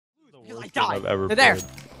I died. I've ever They're there. played.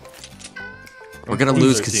 We're gonna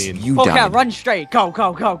lose because you Polecat, died. run straight. Go,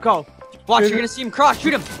 go, go, go. Watch, you're gonna see him cross.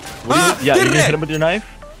 Shoot him. Yeah, you gonna hit him with your knife?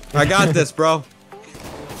 I got this, bro.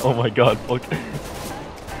 Oh my god, okay.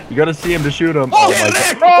 You gotta see him to shoot him. Oh, my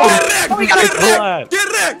Rick! god. Oh, we got Get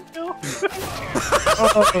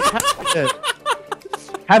Rick!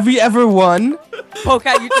 Have we ever won?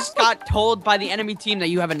 Polecat, you just got told by the enemy team that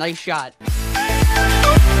you have a nice shot.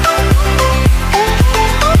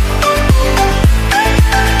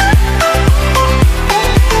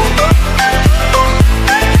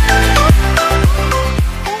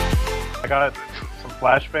 I got some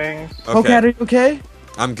flashbangs. Okay, are you okay?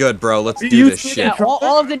 I'm good, bro. Let's do You this see shit. Yeah,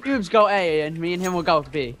 all of the noobs go A, and me and him will go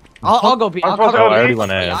B. I'll go B. I'll supposed go to B. go I already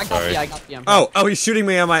went A, Yeah, I'm I got sorry. B. I got B. Oh, he's shooting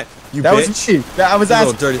me on my. You That bitch. was me. I was You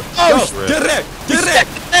little asking. dirty. Oh, Go, get Rick! Get Rick!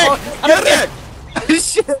 Get Rick!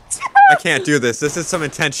 shit. I can't do this. This is some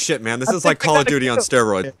intense shit, man. This is like Call of Duty on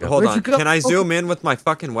steroids. Hold Where'd on. you go? Can I zoom in with my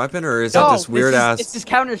fucking weapon, or is No, that this weird ass? This is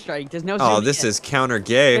Counter-Strike. There's no. Oh, zoom this in. is counter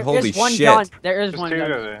gay. Holy There's one shit. gun. There is Just one two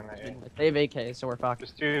gun. of them. They have AK, so we're fucked.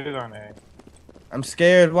 Just two on A. I'm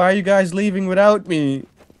scared. Why are you guys leaving without me?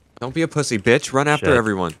 Don't be a pussy, bitch. Run after Shit.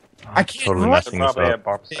 everyone. I can't Totally run. messing this Probably up. at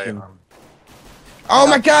Bob State. Oh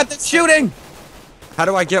my god, that's shooting! How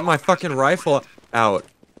do I get my fucking rifle out?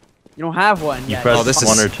 You don't have one You yet. press Oh, this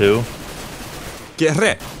one is- or two. Get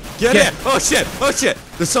Rick! Get Get- it! Oh shit! Oh shit!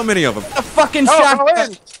 There's so many of them. A fucking Oh, shot! go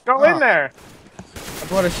in! Go in there! I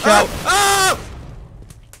bought a shot. Oh!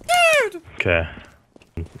 Dude! Okay.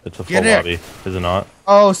 It's a full Get it. lobby, is it not?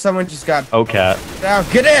 Oh, someone just got Oh, cat. down.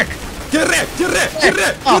 Get it! Get Rick! Get Rick! Get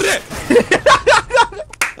Rick! Get Rick!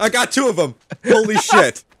 I got two of them. Holy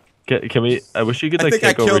shit! Can we? I wish you could I like think I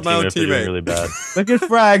take over killed my team own if they're doing teammate. really bad. Look at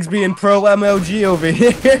Frags being pro MLG over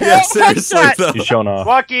here. Yeah, seriously though. You're showing off.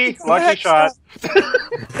 Lucky! Lucky shot.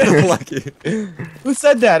 Lucky. Who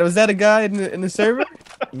said that? Was that a guy in the server?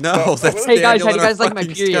 No, that's Hey guys, Daniel how do in you our guys like my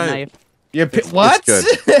fucking period Skype. knife? You what? good.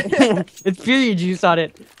 It's period juice on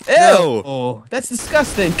it. Ew. No. Oh, that's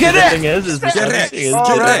disgusting. Get The thing it! is the Get funny it. thing is Get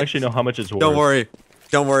I don't it. actually know how much it's worth. Don't worry.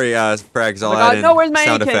 Don't worry, Frags. I'll my God, add no, where's in my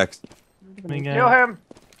sound AK? effects. Kill him!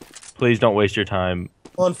 Please don't waste your time.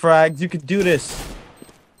 Come on, Frags, you can do this.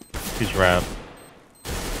 He's ramp.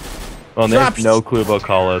 Well, and they Drop have no clue about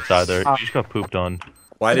callouts either. You just got pooped on.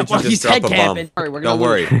 Why did you Well, just he's drop head a bomb? camping. Sorry, we're gonna Don't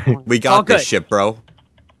worry. lose. We It's all got this good. shit, bro.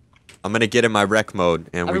 I'm gonna get in my rec mode,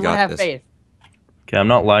 and we Everyone got have this. faith. Okay, I'm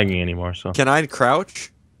not lagging anymore, so Can I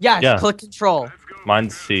crouch? Yes, Yeah. click control.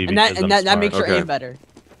 mine's C And that because I'm that smart. makes your Okay. aim better.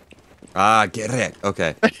 Ah, get it.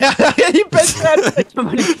 Okay. You bet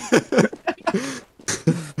that.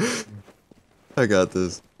 I got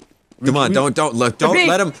this. Come on, don't look, don't Repeat.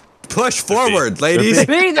 let him push forward, ladies.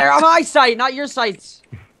 B, they're on my site, not your sites.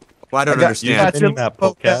 Well, I don't I got- Use Yeah, the understand. it's mini map,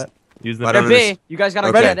 Polecat. Use the I They're don't mini- B. You guys gotta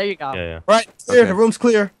Okay. yeah, there you go. Yeah, yeah. Right, clear. Okay. The room's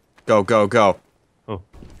clear. Go, go, go. Go,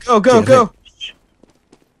 go, go.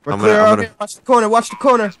 We're I'm clear gonna- I'm out gonna- here. Watch the corner. Watch the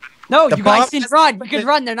corner. No, The you guys bomb- can run. You can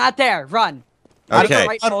run. They're not there. Run. Make Okay. it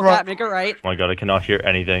right, Run. Polecat, make it right, Oh my god, I cannot hear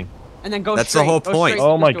anything. and then go That's the straight. whole Go point. straight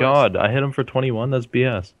Oh to my those doors. god, I hit him for 21. That's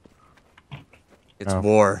BS. It's Oh.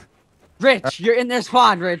 war. Rich, you're in their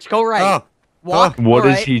spawn, Rich. Go right. Oh, Walk. What go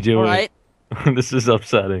is right, he go doing? right. This is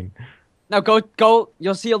upsetting. Now go.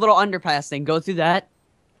 You'll see a little underpass thing. Go through that.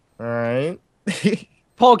 All right.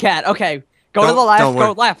 Polecat. Okay. Go to Don't- the left. don't Go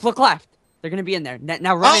worry. left. Look left. They're gonna be in there.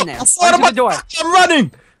 Now run in there. I thought Run to the about- door. I'm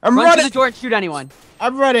running. I'm Run to running. the door and shoot anyone.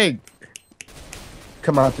 I'm running.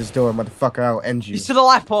 Come out this door, motherfucker. I'll end you. He's to the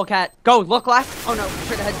left, Polecat. Go. Look left. Oh no.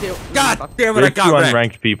 Straight ahead too. God damn it! We I have two got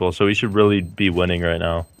wrecked. unranked people, so we should really be winning right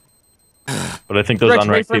now. But I think those Rich, wait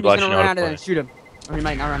unranked for him. people He's actually gonna know run how out to of there play. and shoot him. Or he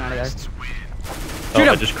might not run out of there. Oh, Shoot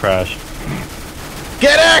I him. just crashed.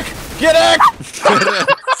 Get it! Get it!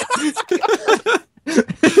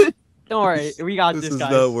 Don't worry. We got This this, is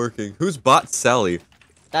guys. not working. Who's bot Sally?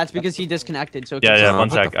 That's because he disconnected. So it Yeah, keeps yeah, on. one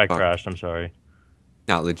what sec. the I fuck? crashed. I'm sorry.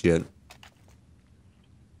 Not legit.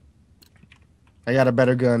 I got a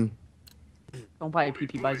better gun. Don't buy a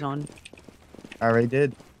PP by zone. I already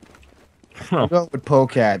did. Oh. I'm going with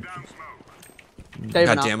Polecat. They're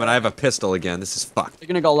God damn it! I have a pistol again. This is fucked. They're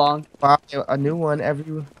gonna go long. Buy a new one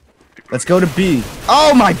every. Let's go to B.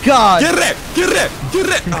 Oh my god! Get it! Get it! Get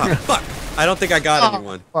it! Ah, fuck! I don't think I got Oh,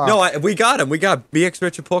 anyone. fuck. No, we got him. We got BX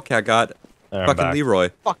Rich and Polecat got There, I'm fucking back. Leroy.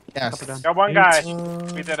 Fuck. Yes. Couple down. Got one guy.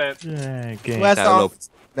 We did it. Yeah, game. West Yeah, off.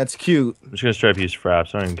 That's cute. I'm just gonna straight up use fraps.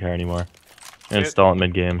 I don't even care anymore. Install it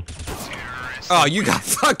mid game. Oh, you got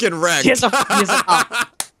fucking wrecked. He has an op.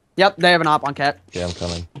 Yep, they have an op on cat. Okay, I'm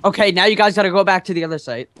coming. Okay, now you guys gotta go back to the other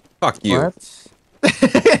site. Fuck you. What? Go back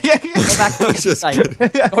to the other Just site.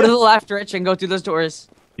 kidding. Go to the left, Rich, and go through those doors.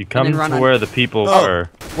 You come then run to on- where the people Oh. are.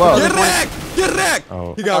 Whoa. Get wrecked! Get wrecked!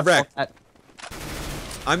 Oh. He got wrecked. Polecat.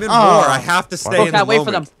 I'm in Oh. war. I have to stay in the Polecat, wait for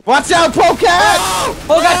moment. them. Watch out, Polecat! Oh!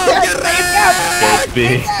 Polecat, Oh, get wrecked! B.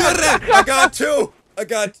 Get wrecked! I got two. I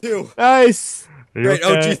got two. Nice. Are you Great,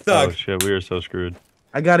 okay? OG thug. Oh shit, we are so screwed.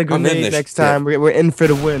 I got a I'm in grenade this next shit. time. We're in for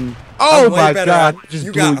the win. Oh I'm way my better god. at- Just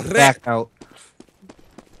you blew got it back wrecked. out.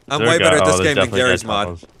 I'm There way we go. better at Oh, this there's game than definitely Gary's dead mod.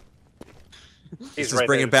 tunnels. This is right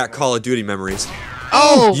bringing there. back Call of Duty memories.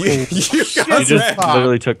 Oh! You got He just wrecked. fuck.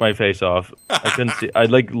 literally took my face off. I couldn't see. I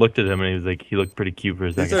like looked at him and he was like, he looked pretty cute for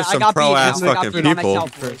a These second. are I some got beat, pro-ass I got fucking beat on people.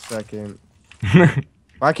 myself. For a second.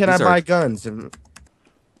 Why can't These I are- buy guns?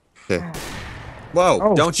 Okay. Whoa,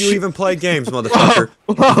 Oh, don't you shit. even play games, motherfucker.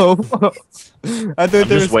 Whoa! Whoa. I thought I'm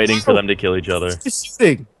just waiting for them to kill each other.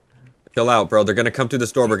 Shooting. Chill out, bro. They're gonna come through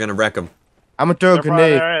this door. We're gonna wreck them. I'm gonna throw a They're probably,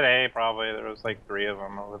 grenade. they're at A, probably. There was like 3 of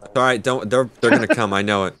them over there. Alright, don't. They're gonna come. I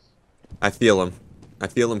know it. I feel them. I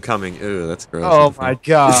feel them coming. Ooh, that's gross. Oh my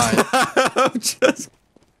god. I'm just.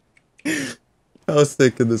 How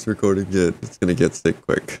sick can this recording get? It's gonna get sick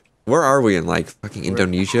quick. Where are we in like fucking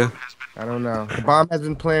Indonesia? I don't know. The bomb has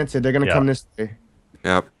been planted. They're gonna Yeah. come this way.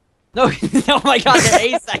 Yep. No, oh my god, they're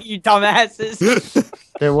ace at you dumbasses.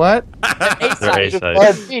 They're what? Ace They're at A you. side.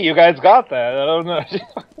 Let's see, you guys got that. I don't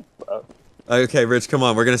know. Okay, Rich, come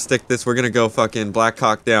on. We're gonna stick this. We're gonna go fucking Black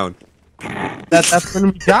Hawk down. That's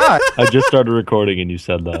when we die. I just started recording and you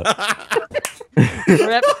said that.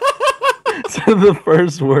 Rip. So the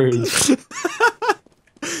first words.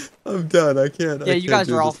 I'm done. I can't. Yeah, you guys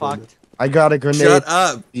are all fucked. I got a grenade. Shut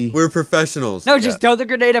up. We're professionals. No, just throw the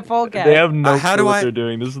grenade at Polecat. They have no how clue do what I- they're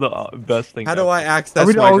doing. This is the best thing. How do ever. I access Are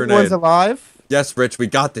we the my only ones grenade? alive? Yes, Rich, we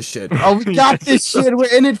got this shit. Oh, we got this shit.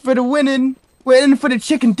 We're in it for the winning. We're in it for the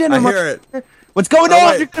chicken dinner. I hear it. What's going Oh,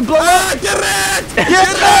 on? wait. You're gonna blow up. Ah, get it! Get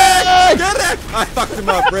it! Get it! I fucked him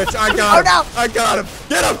up, Rich. I got him. no. I got him.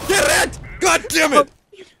 Get him! Get it! God damn it!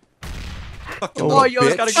 Fucking Oh, little you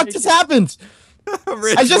always gotta bitch. What just happened?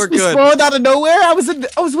 Rich, I just we're good. respawned out of nowhere. I was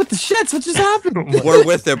with the shits. What just happened? We're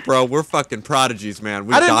with it, bro. We're fucking prodigies, man.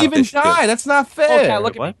 We I didn't got even this shit. die. That's not fair. Polecat,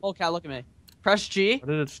 look at me. What? Polecat, look at me. Press G. Why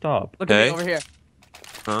did it stop? Look at me Okay. over here.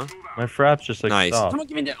 Huh? My fraps just like Nice. stopped. Someone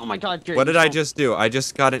give me the. Oh my god, Jerry. What did I just do? I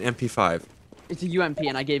just got an MP5. It's a UMP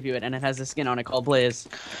and I gave you it and it has a skin on it called Blaze.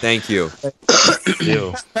 Thank you.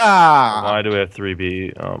 Ew. Ah, Why do we have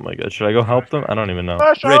 3B? Oh my god. Should I go help them? I don't even know.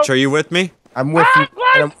 Rich, are you with me? I'm with you.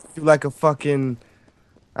 And I'm with you like a fucking.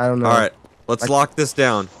 I don't know. All right. Let's lock this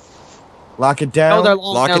down. Lock it No, down. they're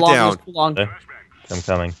long. Lock they're it long. down. It's too long. Okay. I'm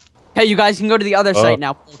coming. Hey, you guys can go to the other Oh. site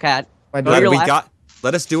now, Polecat. My Go Let, to your we left. got.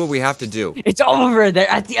 Let us do what we have to do. It's over there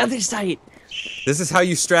at the other site. This is how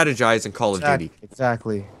you strategize in Call of Duty.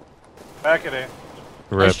 Exactly. Back at A.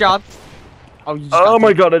 Rip. Nice job. Oh, you just Oh got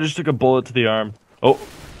my god, I just took a bullet to the arm. Oh,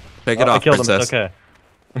 Take it I off, killed princess. him.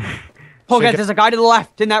 It's okay. Polecat, there's a guy to the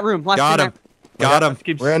left in that room. Left Got in him. Got him.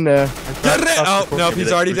 Keeps- We're in there. Get it! Oh, no,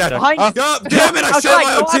 he's already dead. Behind you. Oh, damn it! I Outside, shot my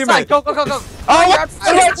go own outside. teammate. Go, go, go, go. Oh, you're I'm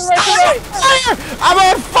outside. on fire! I'm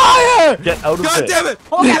on fire! Get out of God it. damn it!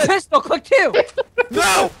 Polecat, pistol, click two.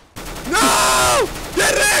 No! No!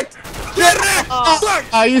 Get wrecked! Get wrecked! Fuck!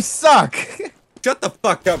 Oh, you suck. Shut the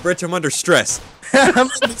fuck up, Rich. I'm under stress. I'm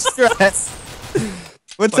under stress.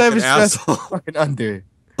 What type Fucking of stress? asshole. Fucking under.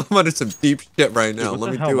 I'm under some deep shit right now. What Let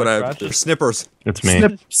the me hell, do what my I have crotch to do. is- Snippers. It's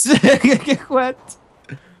me. Snip. What?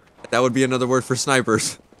 That would be another word for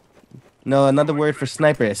snipers. No, another word for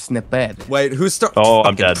sniper is snippet. Wait, who's start? Oh,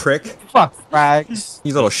 I'm fucking dead. Prick. Fuck, frags.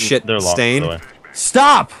 You little shit They're lost. stain. by the way.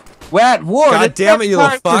 Stop! We're at war. God It's damn it, you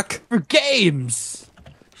not little time fuck. For games.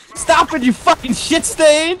 Stop it, you fucking shit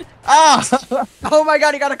stain! Ah! Oh my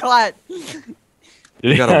god, he got a clat.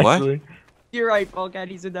 You got a what? Actually, You're right, Polecat.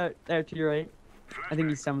 He's in there to your right. I think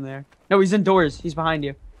he's somewhere there. No, he's indoors. He's behind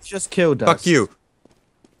you. Just killed us. Fuck you.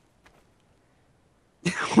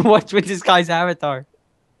 What's with this guy's avatar?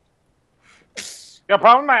 Got a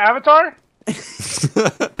problem with my avatar?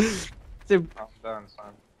 Dude, Oh, I'm done, son.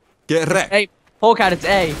 Get wrecked. hey, Polecat, it's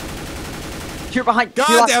A. You're behind. God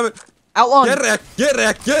you're damn it. Outlong. Get wrecked. Get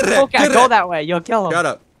wrecked. Get wrecked. Polecat, Get go wrecked. that way. You'll kill him. Shut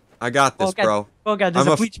up. I got this, Polecat, bro. Polecat, there's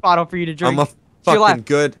I'm a a bleach bottle for you to drink. I'm a To your fucking left.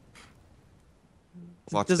 good.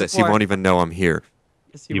 Watch There's a this. He floor. won't even know I'm here.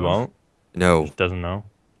 Yes, he won't. No, Just doesn't know.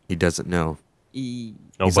 he doesn't know. E.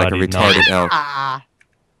 He's like a Nobody retarded knows. elf. Ah.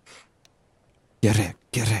 Get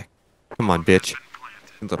wrecked. Get wrecked. Come on, bitch.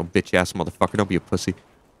 You little bitch ass motherfucker. Don't be a pussy.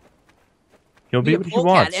 He'll be Yeah, what he Polecat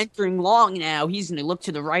wants. entering long now. He's gonna look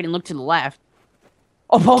to the right and look to the left.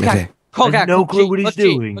 Oh, Polecat. Get it. Polecat. no look clue G, what he's look G,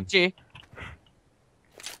 doing. Look G.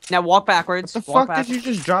 Now walk backwards. What the walk fuck back. did you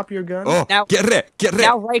just drop your gun? Oh, Now- get wrecked. Get wrecked.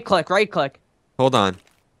 Now right click. Right click. Hold on.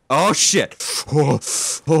 Oh shit. Oh,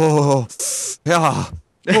 oh, yeah.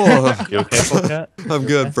 Oh, You okay, Polecat? I'm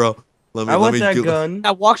good, bro. Let I want me that do- gun.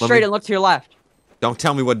 Now walk Let straight me- and look to your left. Don't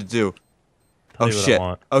tell me what to do. Tell Oh, you what I shit.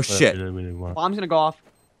 want. Oh, Whatever shit. you want. Bomb's gonna go off.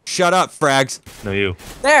 Shut up, frags. No, you.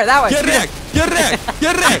 There, that way. Get wrecked! Get wrecked!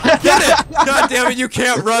 Get wrecked! Get it! God damn it, you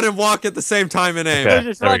can't run and walk at the same time and aim. Okay.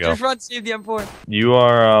 Just there we run, go. just run, save the M4. You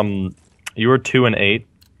are 2 and 8.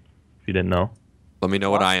 If you didn't know. Let me know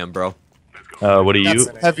what I am, bro. What are you?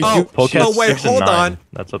 That's heavy. Oh, Polecat's oh wait, 6 and hold 9. on.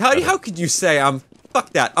 That's How could you say I'm...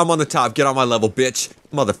 Fuck that. I'm on the top. Get on my level, bitch.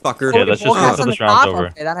 Motherfucker. Yeah, that's just Polecat's until on this the round's top? over.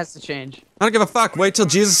 Okay, that has to change. I don't give a fuck. Wait till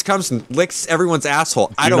Jesus comes and licks everyone's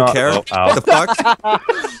asshole. I Do don't not- care. oh, ow. What the fuck?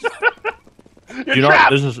 Do you know?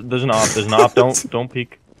 There's an off. There's an off. Don't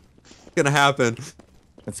peek. What's gonna happen?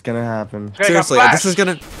 It's gonna happen. Seriously, this is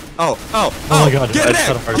gonna... Oh, Oh my God, Get I just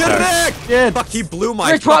had a Nick! heart Get attack. Nick! Shit. Fuck, he blew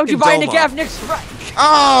my Rich, why would you buy fucking a dome Gav? up. Nick's right.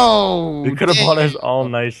 Oh! You could have bought us all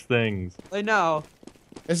nice things. I know.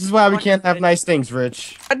 This is why we can't have nice things,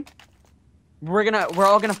 Rich. We're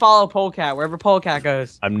all gonna follow Polecat wherever Polecat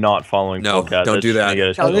goes. I'm not following No, Polecat. don't That's do just that. gonna get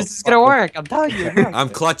us No, killed. this is gonna work. I'm telling you. I'm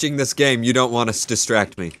clutching this game. You don't want to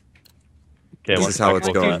distract me. Okay, This one is how sec, it's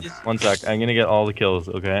Polecat. going. One sec. I'm gonna get all the kills.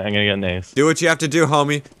 Okay, I'm gonna get an ace. Do what you have to do,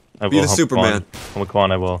 homie. I Be will. the Superman.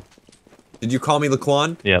 Laquan, I will. Did you call me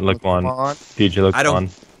Laquan? Yeah, Come Laquan. on. DJ I don't-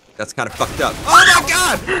 Laquan. That's kind of fucked up. Oh my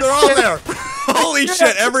god! They're all there! Holy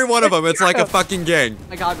shit, every one of them. It's like a fucking gang. Oh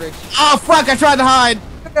my God, Rich. Oh, fuck, I tried to hide!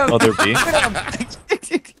 Oh, there be.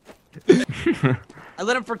 I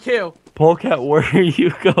lit him for 2. Polecat, where are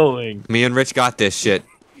you going? Me and Rich got this shit.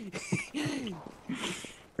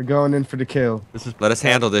 We're going in for the kill. This is. Let us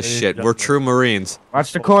handle this Ladies and shit. We're gentlemen. true Marines.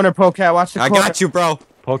 Watch the corner, Polecat, watch the I corner. got you, bro.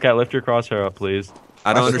 Polecat, lift your crosshair up, please.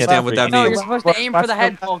 I don't Watch the understand what that traffic. No, you're means. supposed to aim for the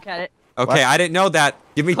head, Polecat. Okay, I didn't know that.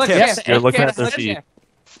 Give me Click tips. here. You're looking Click at the here. sheet.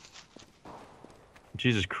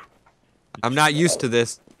 Jesus Christ. I'm not used to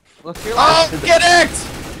this. Look to your left. Oh, get it!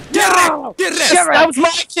 Get it! Get it! Shiver. That was my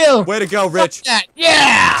kill! Way to go, Rich.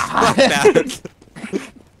 Yeah! Fuck that.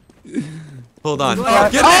 Hold on. Oh,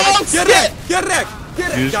 Get it! Get it! Get it!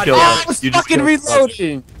 Get You it! just God killed damn I him. it. was You just fucking killed him.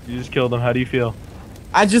 reloading! You just killed him. How do you feel?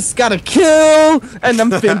 I just got a kill, and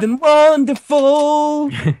I'm feeling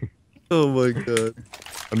wonderful. Oh my god.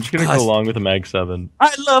 I'm just gonna Gosh. go along with the Mag 7.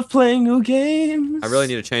 I love playing new games. I really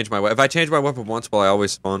need to change my weapon. If I change my weapon once, will I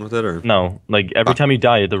always spawn with it, or? No, like every time you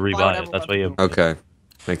die, you have to rebuy Fine, it. That's why you. Okay.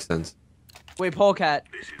 Makes sense. Wait, Polecat.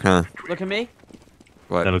 Huh. Look at me.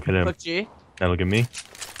 What? Now look at him. Click G. Now look at me.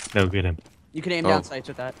 Now look at him. You can aim Oh. down sights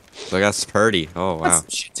with that. So that's pretty. Oh, wow.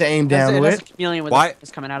 That's shit to aim That's- down it has with. a chameleon with Why-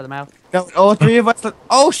 it's coming out of the mouth. No, all 3 of us.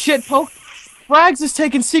 Oh shit, Frags is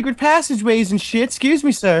taking secret passageways and shit. Excuse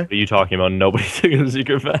me, sir. What are you talking about? Nobody took a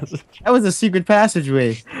secret passage. That was a secret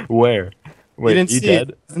passageway. Where? Wait, you didn't see dead?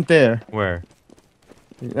 it. It wasn't there. Where?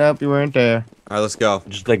 Nope, you weren't there. Alright, let's go.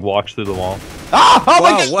 Just like walks through the wall. Oh, oh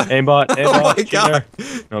my Wow, god! what? Aimbot, aimbot. Oh my cheater. god.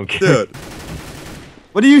 No, I'm kidding. Dude.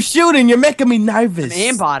 What are you shooting? You're making me nervous.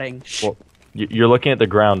 I'm aimbotting. Well, you're looking at the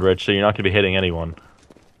ground, Rich, so you're not gonna be hitting anyone.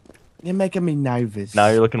 You're making me nervous. Now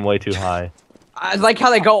you're looking way too high. I like how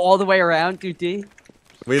they go all the way around, dude.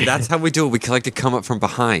 Wait, that's how we do it. We like to come up from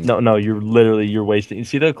behind. No, you're wasting. You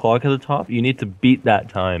see the clock at the top? You need to beat that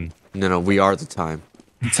time. No, we are the time.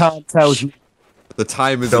 Tom tells me. The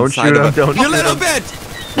time is Don't inside shoot of him, us. don't You shoot little him.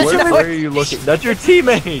 bitch! Where are you looking? That's your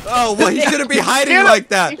teammate. Oh, well, he shouldn't be hiding like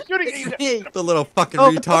that. He's shooting. The little fucking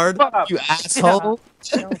Oh, retard. You asshole.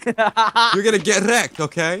 You're gonna get wrecked,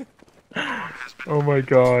 okay? Oh my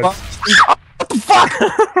god. What the fuck?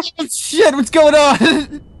 Oh, shit, what's going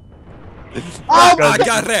on? Oh, God. I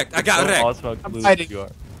got wrecked. I got wrecked. Awesome how clueless fighting. you are.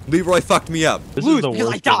 Leroy fucked me up. This Lose is the because I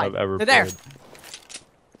worst game died. I've ever They're there. played.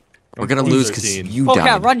 We're gonna lose because 13. you Polecat,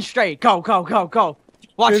 died. run straight. Go, go, go, go.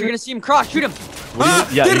 Watch, you're gonna see him cross. Shoot him. What do you- Ah,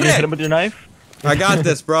 yeah, get you gonna it! hit him with your knife? I got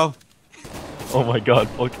this, bro. Oh my god.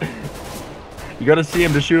 Okay. You gotta see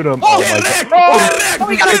him to shoot him. Oh, my Get god. wrecked! Oh,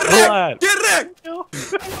 we Get got wrecked! it. Get wrecked!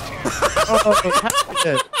 Oh,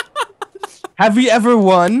 shit. Have we ever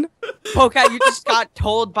won? Polecat, you just got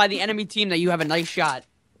told by the enemy team that you have a nice shot.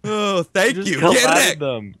 Oh, thank Just you. Get collided wrecked!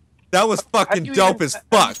 them. That was fucking dope as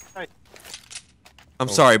fuck. I'm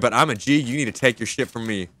Oh. sorry, but I'm a G. You need to take your shit from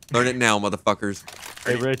me. Learn it now, motherfuckers.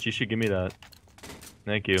 Hey Rich, you should give me that.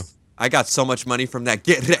 Thank you. I got so much money from that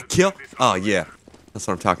get wrecked kill. Oh, yeah. That's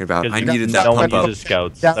what I'm talking about. 'Cause I you- needed that no one pump up. uses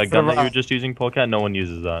scouts. Down That for gun the that you were rock. just using, Polecat, no one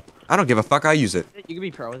uses that. I don't give a fuck. I use it. You can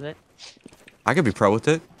be pro with it. I could be pro with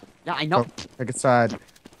it. Yeah, I know. Pick a side.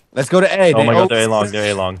 Let's go to A. Oh my god, they're They- A-long,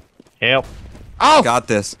 they're A-long. Help. Oh, Got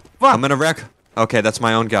this. fuck. I'm gonna wreck. Okay, that's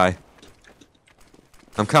my own guy.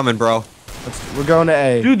 I'm coming, bro. We're going to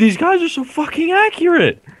A. Dude, these guys are so fucking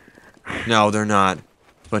accurate. No, they're not.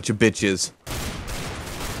 Bunch of bitches.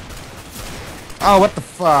 Oh, what the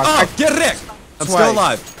fuck? Oh, get Rick! I'm Twice. still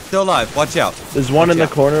alive. Still alive. Watch out. There's one in the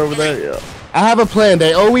out. corner over there. Yeah. I have a plan.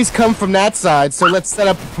 They always come from that side, so let's set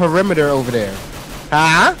up a perimeter over there.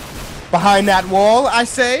 Huh? Behind that wall, I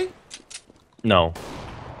say? No.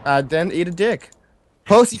 Then eat a dick.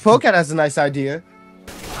 Polecat has a nice idea.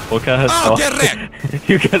 Polecat has Oh, no get idea.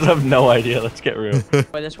 You guys have no idea. Let's get real.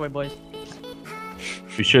 By this way, boys.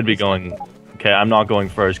 We should be going. Okay, I'm not going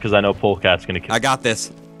first because I know Polecat's gonna kill. I got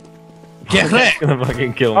this. Get Rick! Gonna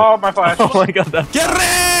fucking kill me. Oh, my flash. Oh my god, that's Get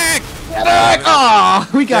Rick! Oh,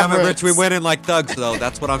 we got Damn it, Rich. Rich. We went in like thugs, though.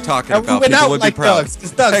 That's what I'm talking And we about. went People out would like be proud. thugs,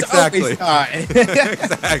 'cause thugs Exactly. always die.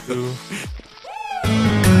 Exactly.